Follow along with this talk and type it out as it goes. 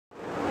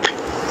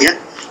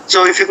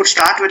So if you could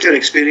start with your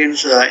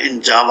experience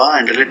in Java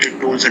and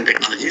related tools and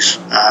technologies,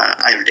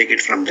 I will take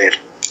it from there.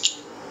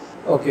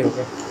 Okay.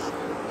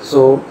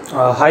 So,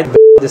 hi,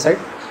 this side.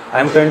 I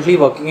am currently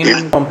working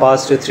in from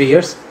past 3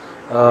 years.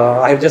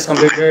 I have just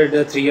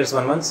completed 3 years,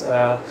 1 month.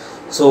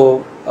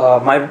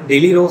 My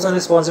daily roles and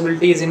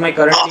responsibilities in my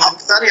current team.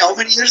 Sorry, how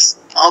many years?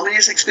 How many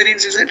years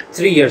experience is it?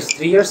 3 years.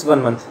 3 years,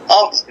 1 month.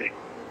 Oh, great.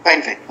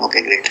 Fine.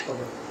 Okay, great.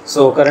 Okay.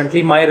 So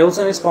currently, my roles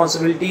and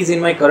responsibilities in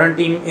my current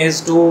team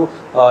is to,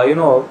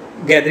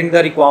 gathering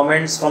the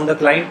requirements from the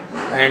client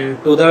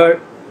and to the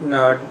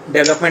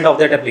development of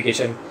that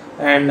application.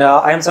 And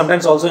I am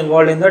sometimes also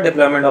involved in the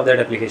deployment of that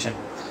application.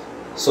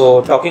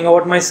 So talking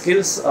about my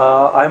skills,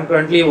 I am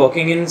currently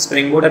working in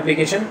Spring Boot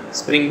application,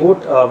 Spring Boot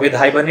with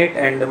Hibernate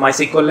and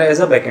MySQL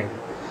as a backend.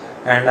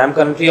 And I'm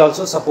currently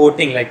also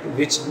supporting like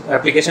which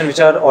application which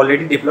are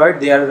already deployed,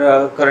 they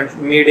are currently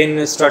made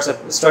in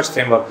Struts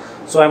framework.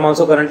 So I'm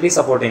also currently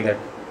supporting that.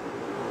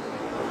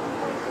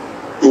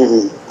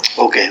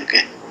 Okay.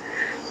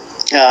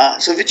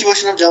 So which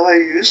version of Java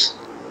you use?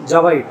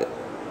 Java 8.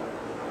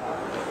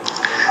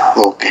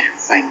 Okay,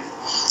 fine.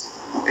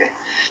 Okay.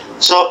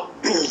 So,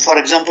 for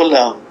example,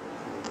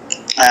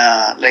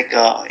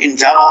 in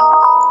Java,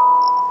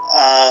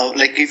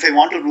 like if I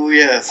want to do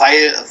a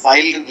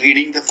file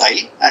reading the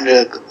file and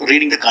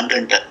reading the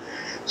content,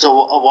 so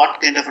what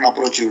kind of an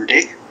approach you will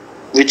take?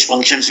 Which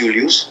functions you will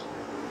use?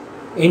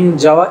 In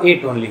Java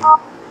 8 only.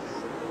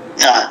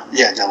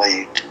 Yeah, Java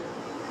 8.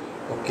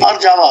 Okay. Or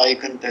Java, you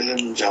can tell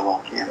in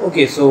Java. Yeah.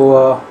 Okay,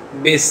 so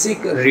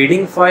basic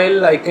reading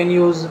file, I can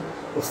use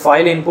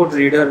file input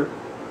reader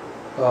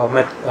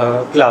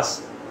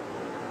class.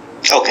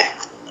 Okay.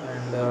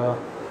 And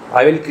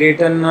I will create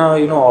an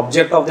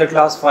object of that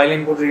class file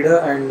input reader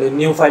and a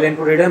new file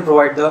input reader and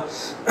provide the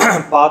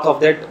path of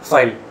that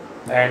file.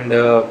 And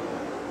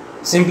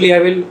simply I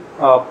will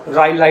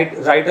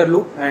write a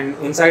loop, and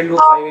inside loop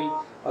I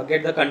will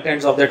get the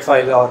contents of that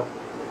file, or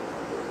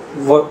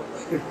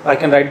I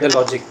can write the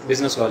logic,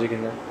 business logic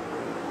in there.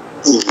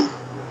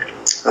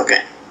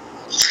 Okay,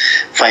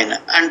 fine.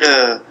 And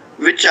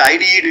which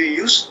IDE do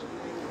you use?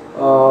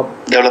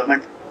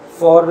 Development?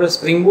 For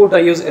Spring Boot, I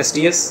use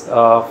STS.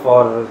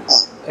 For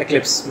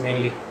Eclipse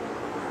mainly.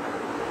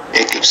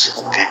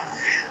 Eclipse, okay.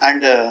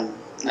 And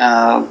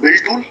build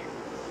tool?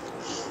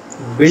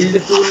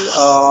 Build tool,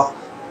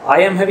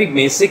 I am having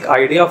basic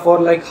idea for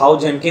like how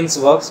Jenkins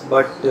works,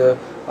 but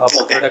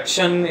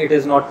production it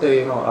is not.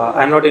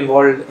 I am not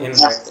involved in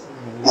that.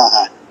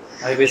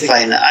 I basically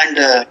fine. And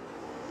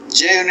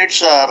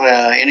JUnits or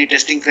any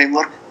testing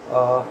framework?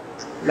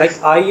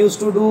 Like I used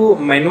to do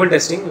manual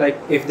testing, like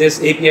if this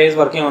API is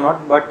working or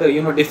not, but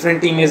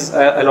different team is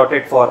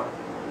allotted for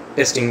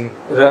testing,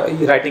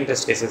 writing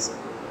test cases.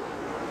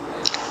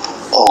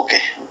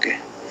 Okay,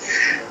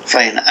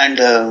 fine. And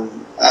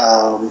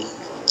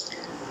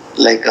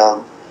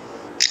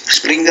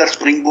Spring or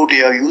Spring Boot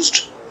you have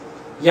used?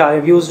 Yeah, I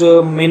have used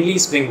mainly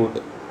Spring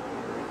Boot.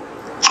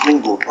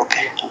 Spring Boot,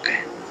 okay.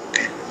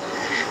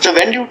 So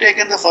when you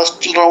taken the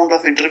first round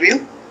of interview?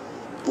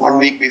 1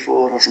 week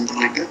before or something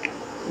like that?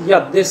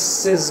 Yeah,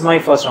 this is my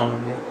first round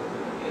only.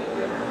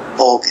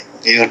 Okay,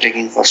 you are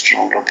taking first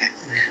round, okay.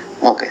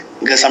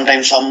 Because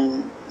sometimes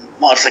some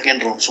or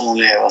second round, so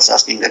only I was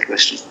asking that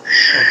question.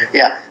 Okay.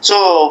 Yeah,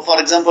 so for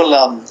example,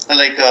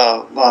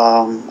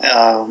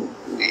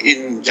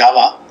 in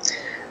Java,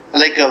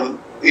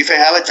 if I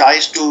have a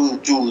choice to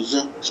choose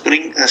a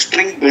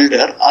string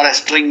builder or a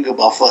string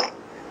buffer,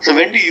 so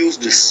when do you use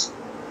this?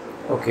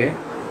 Okay,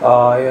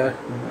 yeah.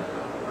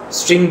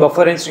 String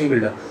buffer and string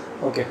builder.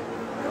 Okay,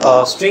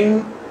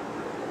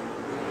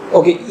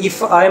 okay,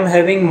 if I am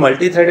having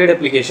multi-threaded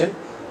application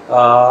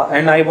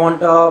and I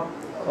want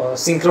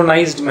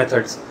synchronized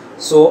methods,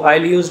 so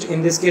I'll use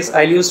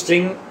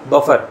string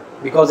buffer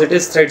because it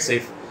is thread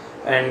safe,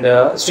 and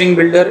string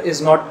builder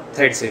is not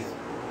thread safe.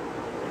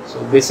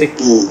 So basic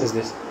is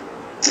this.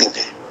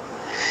 Okay.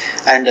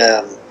 And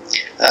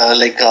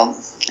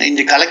in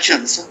the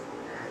collections,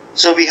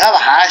 so we have a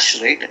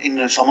hash, right?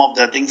 In some of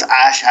the things,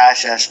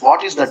 hash.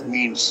 What is that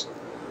means?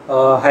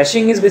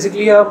 Hashing is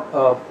basically a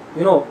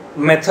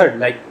method,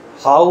 like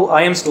how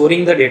I am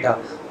storing the data.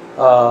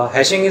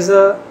 Hashing is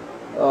a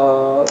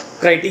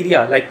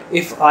criteria, like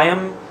if I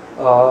am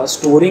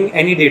storing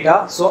any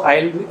data, so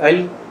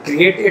I'll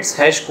create its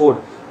hash code,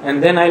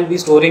 and then I'll be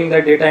storing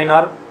that data in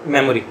our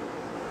memory.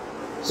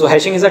 So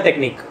hashing is a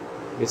technique,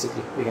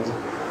 basically, we can say.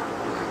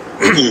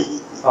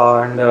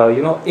 And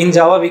in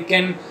Java we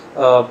can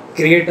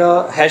create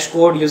a hash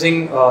code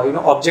using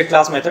object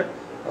class method,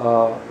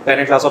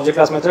 parent class object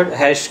class method,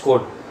 hash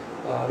code.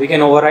 We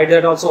can override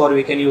that also, or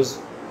we can use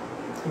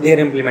their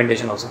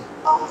implementation also.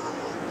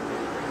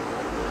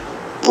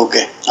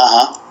 Okay.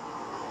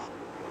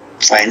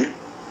 Fine.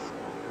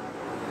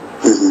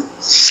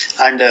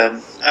 And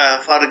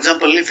for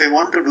example, if I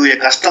want to do a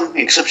custom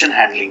exception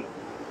handling,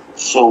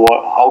 so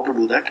how to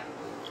do that?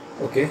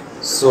 Okay,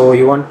 so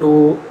you want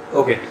to,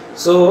 okay,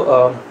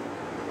 so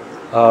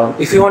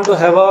if you want to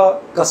have a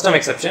custom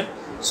exception,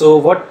 So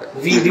what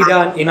we did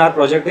in our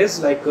project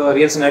is like a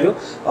real scenario.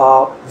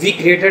 We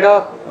created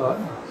our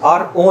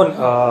own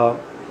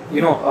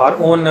our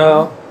own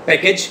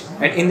package,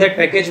 and in that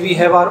package we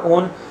have our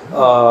own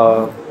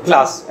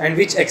class, and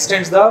which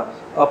extends the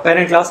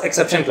parent class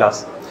exception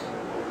class.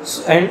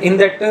 And in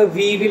that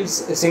we will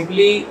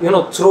simply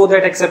throw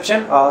that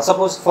exception.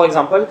 Suppose for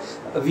example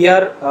we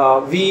are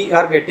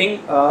getting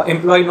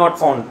employee not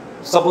found.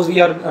 Suppose we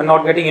are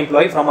not getting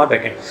employee from our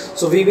backend,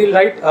 so we will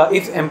write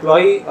if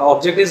employee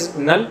object is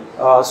null,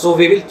 so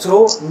we will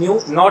throw new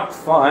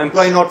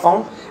employee not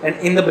found, and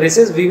in the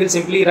braces we will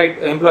simply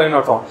write employee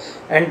not found,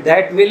 and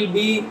that will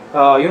be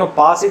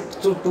pass it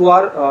to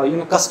our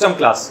custom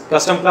class,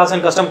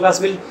 and custom class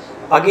will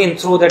again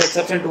throw that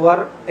exception to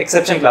our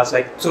exception class,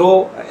 like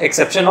throw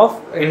exception of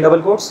in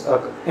double quotes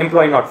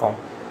employee not found.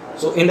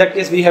 So in that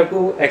case we have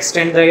to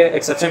extend the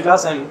exception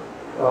class, and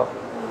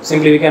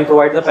simply we can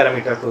provide the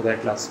parameter to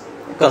that class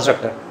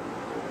constructor.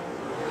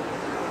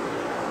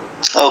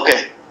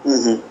 Okay.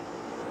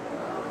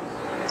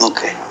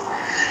 Okay.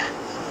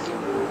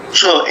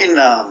 So in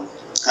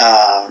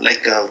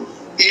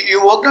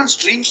you worked on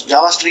streams,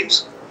 Java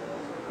streams?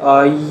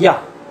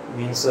 Yeah,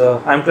 means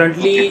I'm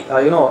currently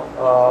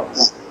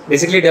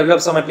basically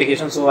developed some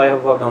applications, so I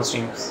have worked on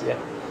streams. Yeah,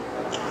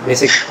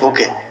 basic.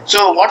 Okay.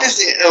 So what is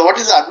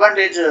the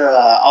advantage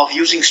of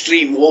using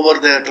stream over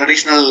the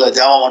traditional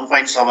Java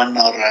 1.7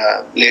 or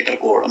later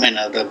code? I mean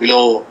the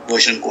below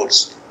version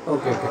codes.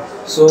 Okay.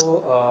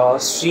 So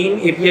stream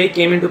API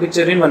came into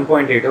picture in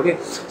 1.8. Okay.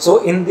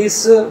 So in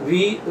this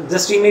the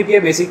stream API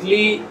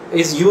basically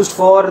is used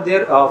for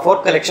their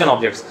for collection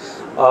objects.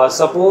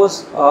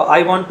 Suppose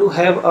I want to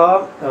have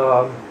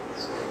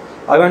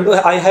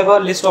I have a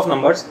list of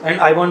numbers,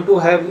 and I want to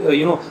have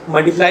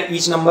multiply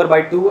each number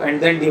by 2 and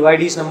then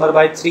divide each number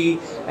by 3,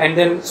 and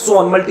then so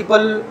on.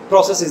 Multiple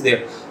process is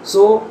there.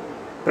 So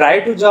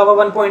prior to Java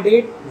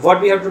 1.8,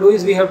 what we have to do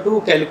is we have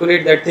to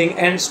calculate that thing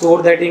and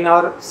store that in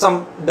our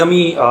some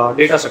dummy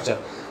data structure.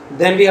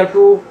 Then we have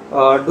to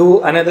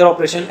do another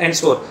operation and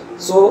store.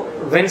 So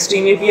when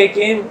Stream API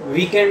came,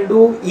 we can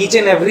do each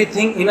and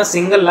everything in a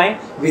single line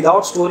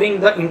without storing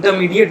the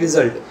intermediate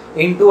result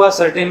into a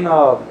certain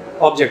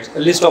object, a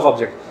list of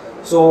objects.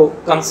 So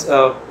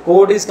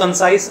code is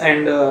concise,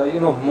 and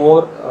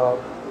more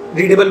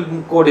readable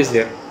code is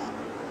there.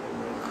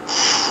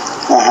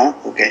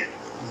 Okay.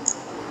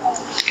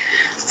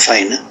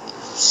 Fine.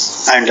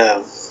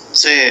 And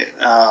say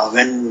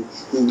when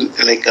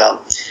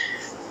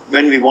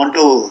we want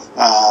to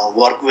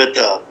work with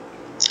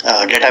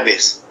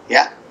database,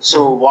 yeah.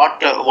 So what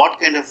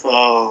kind of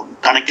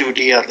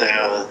connectivity are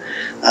the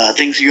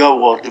things you have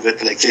worked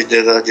with? Like say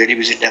there's a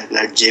JDBC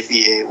template,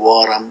 JPA,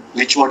 ORM.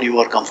 Which one you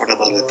are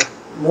comfortable with?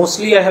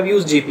 Mostly I have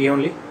used JPA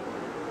only.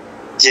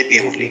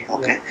 JPA only.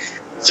 Okay. Yeah.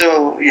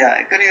 So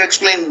yeah, can you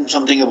explain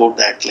something about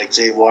that? Like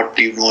say what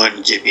do you know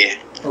in JPA?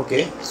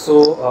 Okay.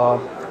 So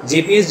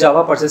JPA is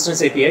Java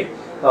Persistence API.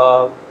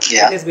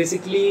 It is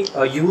basically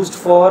used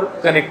for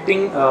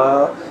connecting,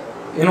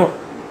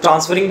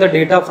 transferring the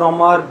data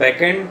from our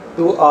backend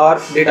to our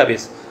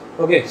database.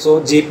 Okay, so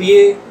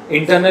JPA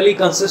internally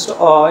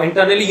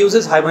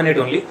uses Hibernate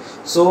only.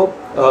 So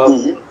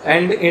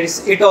and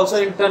it also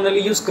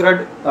internally uses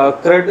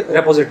CRUD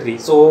repository.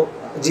 So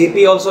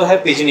JPA also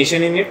have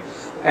pagination in it,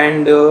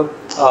 and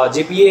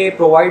JPA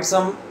provides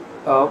some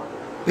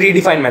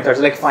predefined methods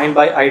like find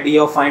by ID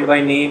or find by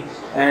name,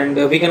 and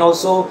we can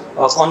also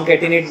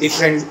concatenate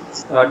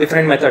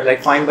different methods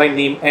like find by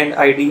name and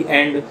ID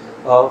and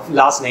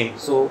last name.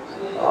 So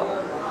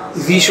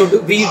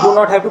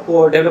developer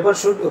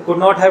could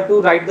not have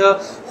to write the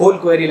whole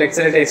query like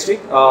select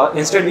asterisk.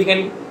 Instead we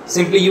can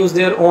simply use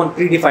their own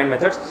predefined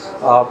methods,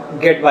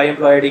 get by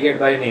employee ID, get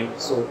by name.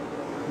 So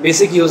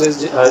basic use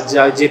is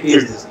JPA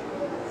is this.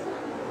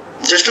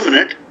 Just a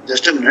minute.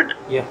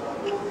 Yeah.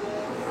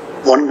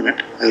 1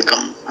 minute.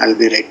 I'll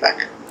be right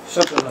back.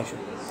 Sure, no issue.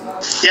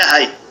 Yeah,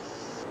 hi.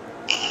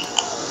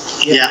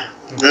 Yeah.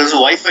 There's a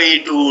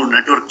Wi-Fi to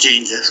network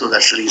change, so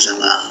that's the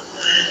reason.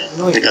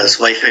 Because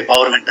Wi-Fi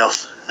power went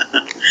off.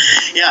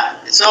 Yeah.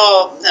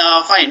 So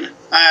fine.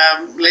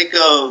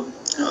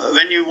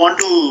 When you want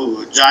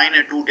to join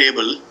a two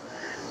table,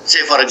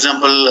 say for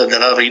example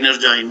there are inner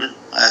join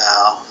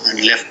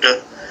and left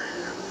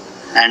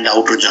and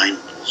outer join.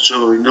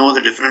 So you know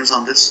the difference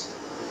on this?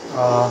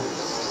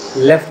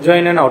 Left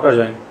join and outer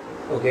join.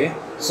 Okay.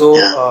 So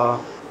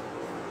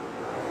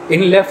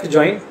in left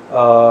join,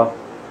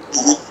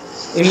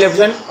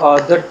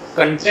 the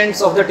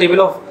contents of the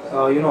table of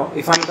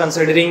if I'm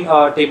considering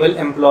table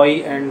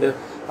employee and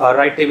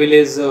right table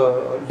is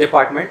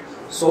department.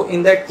 So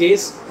in that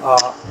case,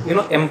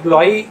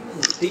 employee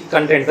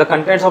the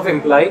contents of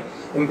employee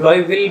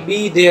will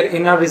be there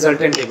in a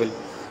resultant table.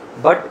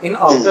 But in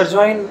outer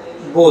join,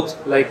 both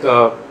like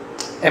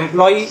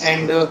employee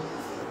and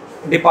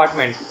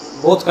department,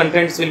 both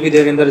contents will be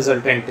there in the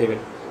resultant table.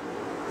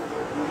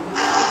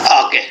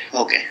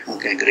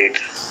 Okay, great.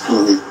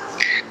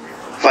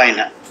 Fine.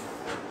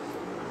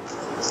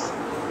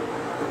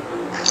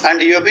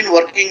 And you have been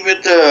working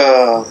with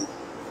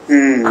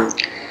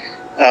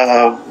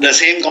The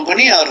same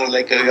company or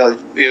like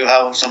you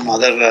have some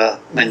other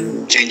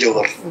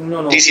changeover?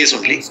 No, TCS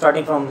only?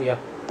 Starting from,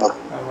 Oh.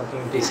 I'm working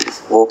in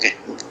TCS. Okay.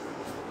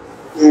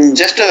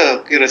 Just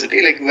a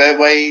curiosity, like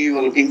why you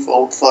were looking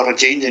out for a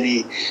change?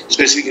 Any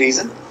specific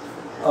reason?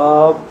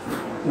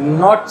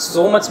 Not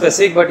so much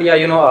specific, but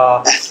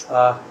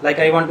like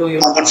I want to,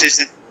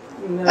 Compensation.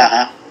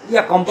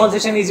 Yeah,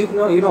 compensation is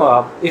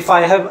if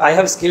I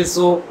have skills,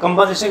 so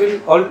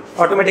compensation will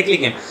automatically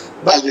come.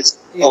 But if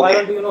I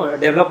want to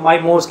develop my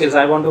more skills,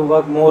 I want to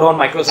work more on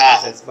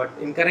microservices. But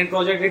in current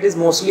project, it is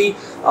mostly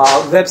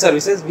web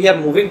services. We are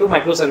moving to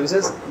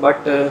microservices,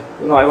 but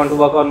I want to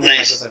work on more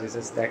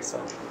microservices. That's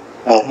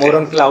all. More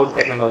on cloud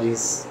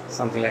technologies,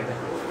 something like that.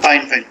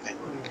 Fine.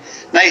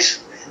 Nice.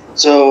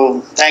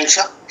 So thanks,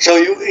 sir. So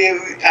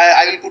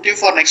I will put you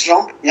for next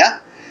round. Yeah.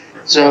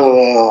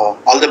 So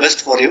all the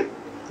best for you.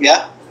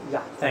 Yeah.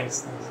 Yeah.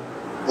 Thanks.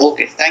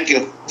 Okay. Thank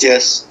you.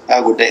 Cheers.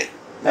 Have a good day.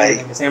 Bye.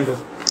 Thank you. Same too.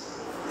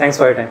 Thanks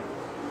for your time.